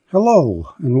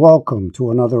Hello, and welcome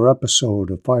to another episode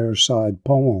of Fireside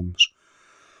Poems.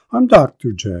 I'm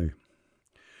Dr. J.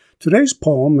 Today's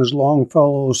poem is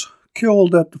Longfellow's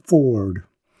Killed at the Ford.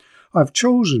 I've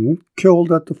chosen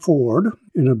Killed at the Ford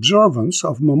in observance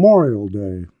of Memorial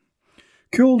Day.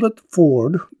 Killed at the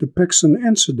Ford depicts an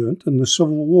incident in the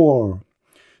Civil War,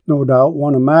 no doubt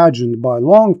one imagined by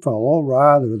Longfellow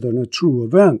rather than a true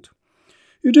event.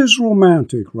 It is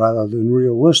romantic rather than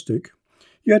realistic,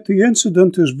 yet the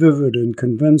incident is vivid and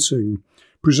convincing,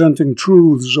 presenting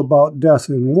truths about death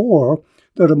in war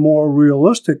that a more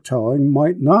realistic telling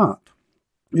might not.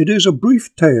 It is a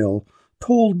brief tale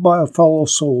told by a fellow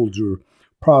soldier,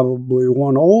 probably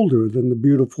one older than the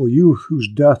beautiful youth whose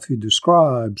death he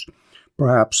describes,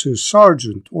 perhaps his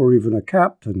sergeant or even a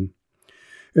captain.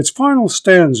 Its final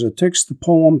stanza takes the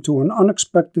poem to an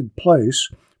unexpected place,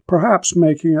 perhaps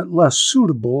making it less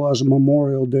suitable as a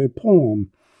Memorial Day poem.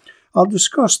 I'll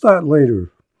discuss that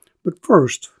later, but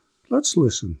first, let's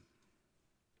listen.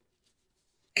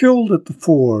 Killed at the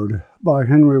Ford by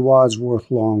Henry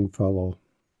Wadsworth Longfellow.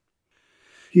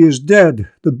 He is dead,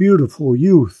 the beautiful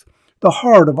youth, the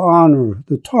heart of honor,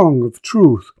 the tongue of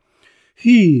truth.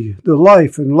 He, the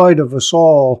life and light of us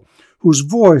all, whose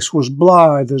voice was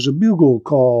blithe as a bugle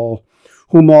call,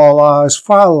 whom all eyes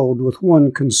followed with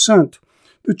one consent,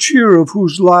 the cheer of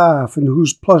whose laugh and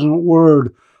whose pleasant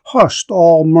word hushed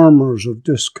all murmurs of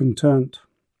discontent.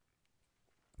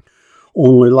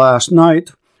 Only last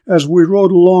night, as we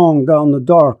rode along down the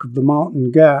dark of the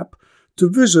mountain gap to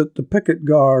visit the picket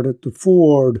guard at the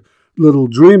ford, little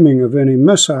dreaming of any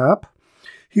mishap,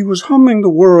 he was humming the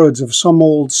words of some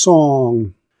old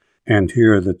song, and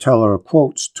here the teller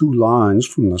quotes two lines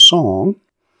from the song.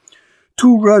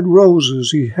 2 red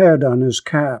roses he had on his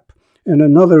cap, and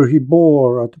another he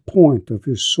bore at the point of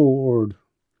his sword.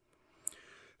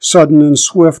 Sudden and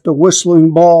swift a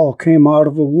whistling ball came out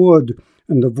of a wood,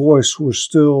 and the voice was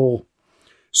still.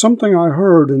 Something I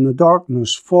heard in the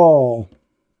darkness fall,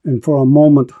 and for a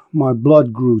moment my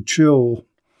blood grew chill.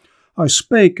 I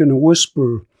spake in a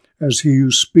whisper, as he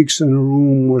who speaks in a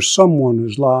room where someone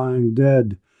is lying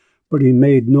dead, but he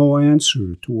made no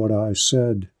answer to what I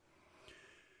said.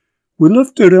 We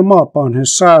lifted him up on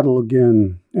his saddle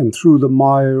again, and through the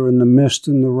mire and the mist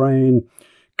and the rain,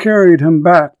 carried him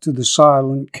back to the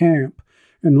silent camp,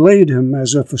 and laid him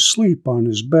as if asleep on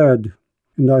his bed.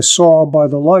 And I saw by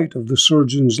the light of the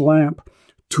surgeon's lamp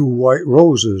 2 white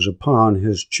roses upon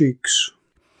his cheeks,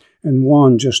 and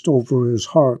one just over his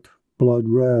heart, blood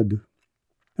red.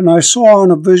 And I saw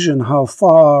in a vision how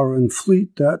far and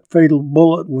fleet that fatal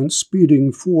bullet went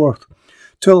speeding forth,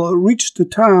 till it reached a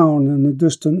town in the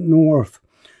distant north,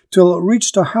 till it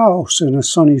reached a house in a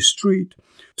sunny street,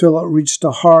 till it reached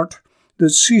a heart that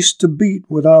ceased to beat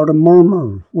without a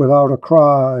murmur, without a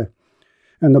cry.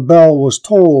 And the bell was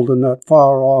tolled in that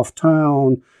far-off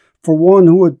town for one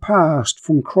who had passed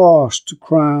from cross to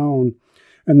crown,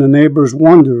 and the neighbors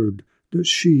wondered that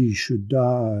she should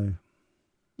die.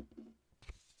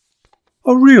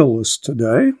 A realist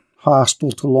today,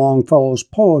 hostile to Longfellow's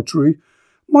poetry,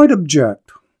 might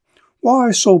object.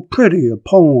 Why so pretty a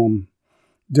poem?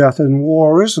 Death in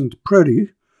war isn't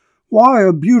pretty. Why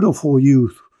a beautiful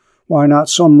youth? Why not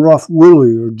some rough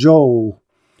Willie or Joe?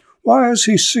 Why is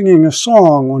he singing a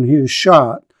song when he is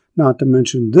shot, not to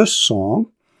mention this song?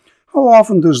 How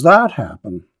often does that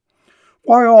happen?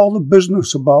 Why all the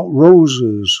business about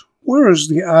roses? Where is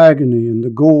the agony and the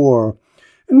gore?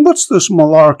 And what's this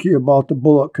malarkey about the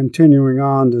bullet continuing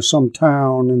on to some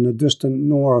town in the distant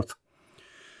north?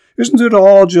 Isn't it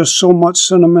all just so much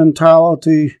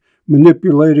sentimentality,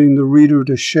 manipulating the reader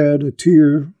to shed a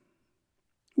tear?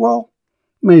 Well,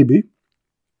 maybe.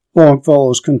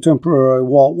 Longfellow's contemporary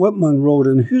Walt Whitman wrote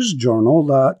in his journal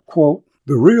that, quote,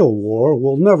 the real war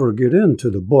will never get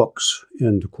into the books,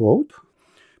 end quote,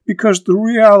 because the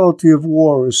reality of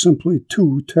war is simply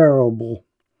too terrible.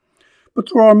 But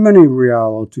there are many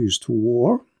realities to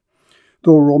war.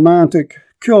 Though romantic,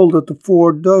 Killed at the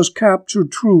Ford does capture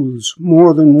truths,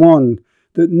 more than one,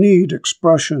 that need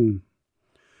expression.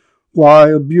 Why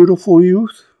a beautiful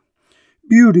youth?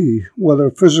 Beauty, whether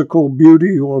physical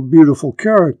beauty or beautiful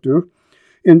character,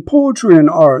 in poetry and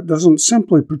art doesn't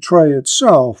simply portray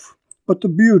itself, but the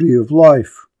beauty of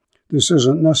life. This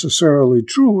isn't necessarily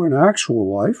true in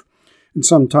actual life, and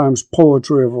sometimes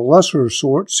poetry of a lesser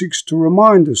sort seeks to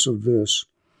remind us of this.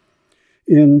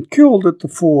 In Killed at the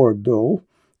Ford, though,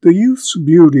 the youth's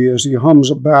beauty as he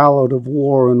hums a ballad of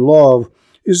war and love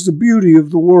is the beauty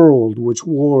of the world which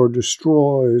war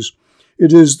destroys.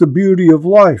 It is the beauty of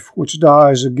life which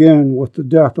dies again with the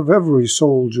death of every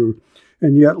soldier,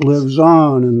 and yet lives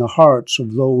on in the hearts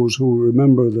of those who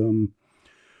remember them.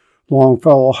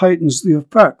 Longfellow heightens the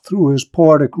effect through his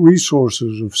poetic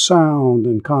resources of sound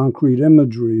and concrete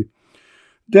imagery.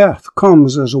 Death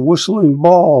comes as a whistling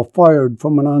ball fired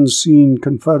from an unseen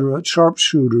Confederate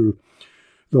sharpshooter.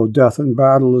 Though death in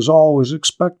battle is always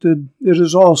expected, it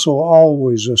is also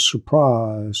always a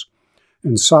surprise,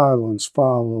 and silence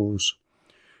follows.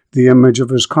 The image of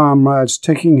his comrades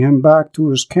taking him back to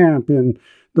his camp in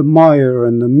the mire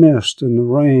and the mist and the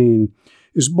rain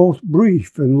is both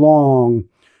brief and long,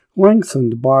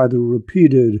 lengthened by the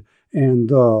repeated and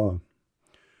the.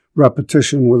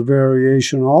 Repetition with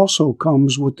variation also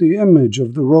comes with the image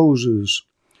of the roses.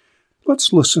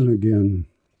 Let's listen again.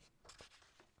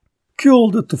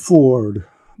 Killed at the Ford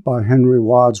by Henry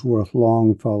Wadsworth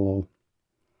Longfellow.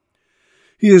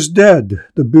 He is dead,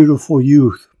 the beautiful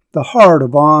youth, the heart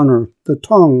of honor, the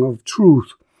tongue of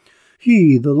truth.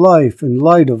 He, the life and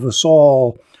light of us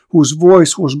all, whose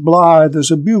voice was blithe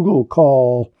as a bugle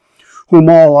call, whom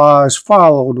all eyes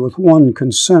followed with one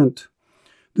consent,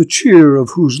 the cheer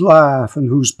of whose laugh and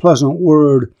whose pleasant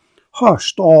word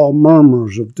hushed all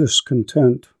murmurs of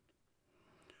discontent.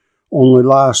 Only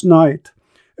last night,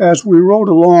 as we rode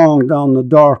along down the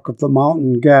dark of the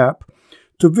mountain gap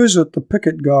to visit the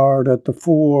picket guard at the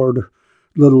ford,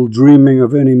 little dreaming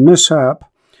of any mishap,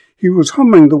 he was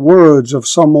humming the words of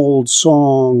some old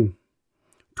song.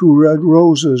 2 red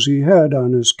roses he had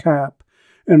on his cap,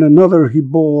 and another he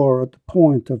bore at the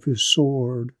point of his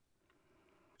sword.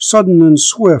 Sudden and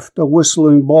swift a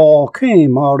whistling ball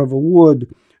came out of a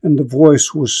wood, and the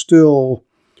voice was still.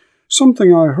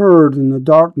 Something I heard in the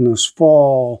darkness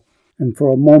fall, and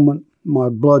for a moment my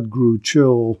blood grew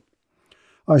chill.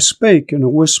 I spake in a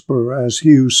whisper, as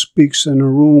he who speaks in a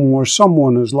room where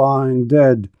someone is lying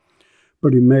dead,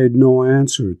 but he made no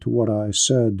answer to what I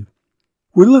said.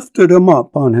 We lifted him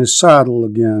up on his saddle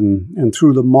again, and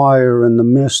through the mire and the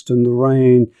mist and the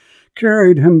rain,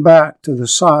 carried him back to the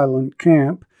silent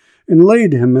camp, and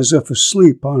laid him as if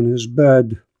asleep on his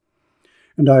bed.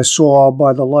 And I saw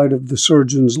by the light of the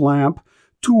surgeon's lamp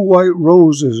 2 white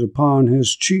roses upon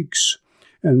his cheeks,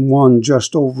 and one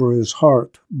just over his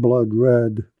heart, blood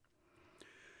red.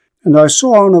 And I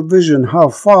saw in a vision how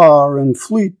far and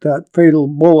fleet that fatal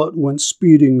bullet went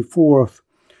speeding forth,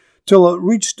 till it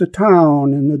reached a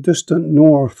town in the distant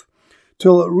north,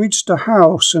 till it reached a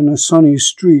house in a sunny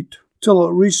street, till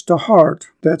it reached a heart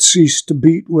that ceased to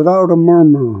beat without a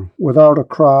murmur, without a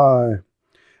cry.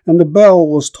 And the bell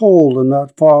was tolled in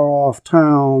that far-off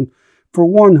town for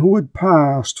one who had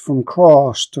passed from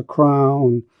cross to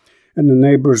crown, and the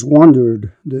neighbors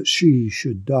wondered that she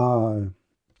should die.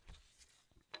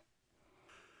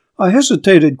 I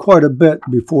hesitated quite a bit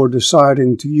before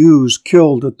deciding to use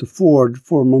Killed at the Ford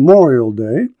for Memorial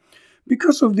Day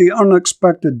because of the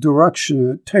unexpected direction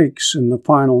it takes in the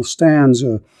final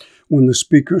stanza when the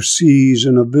speaker sees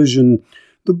in a vision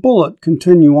the bullet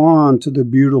continue on to the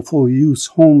beautiful youth's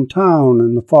hometown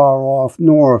in the far-off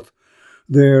north,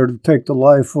 there to take the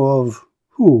life of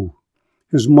who?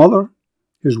 His mother?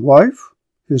 His wife?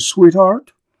 His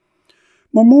sweetheart?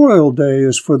 Memorial Day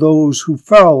is for those who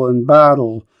fell in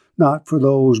battle, not for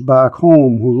those back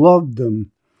home who loved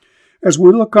them. As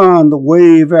we look on the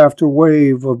wave after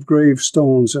wave of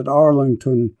gravestones at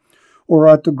Arlington, or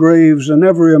at the graves in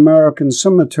every American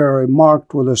cemetery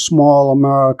marked with a small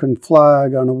American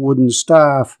flag on a wooden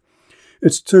staff,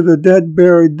 it's to the dead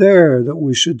buried there that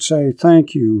we should say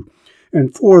thank you,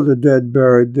 and for the dead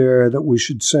buried there that we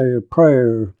should say a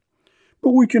prayer.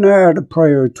 But we can add a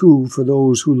prayer, too, for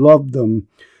those who loved them,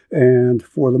 and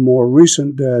for the more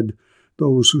recent dead,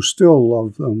 those who still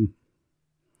love them.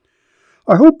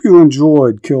 I hope you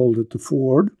enjoyed Killed at the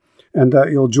Ford, and that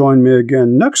you'll join me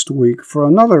again next week for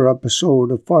another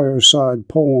episode of Fireside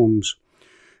Poems.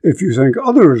 If you think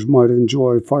others might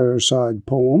enjoy fireside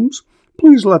poems,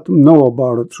 please let them know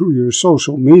about it through your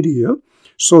social media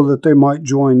so that they might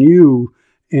join you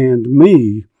and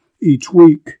me each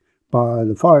week by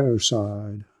the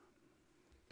fireside.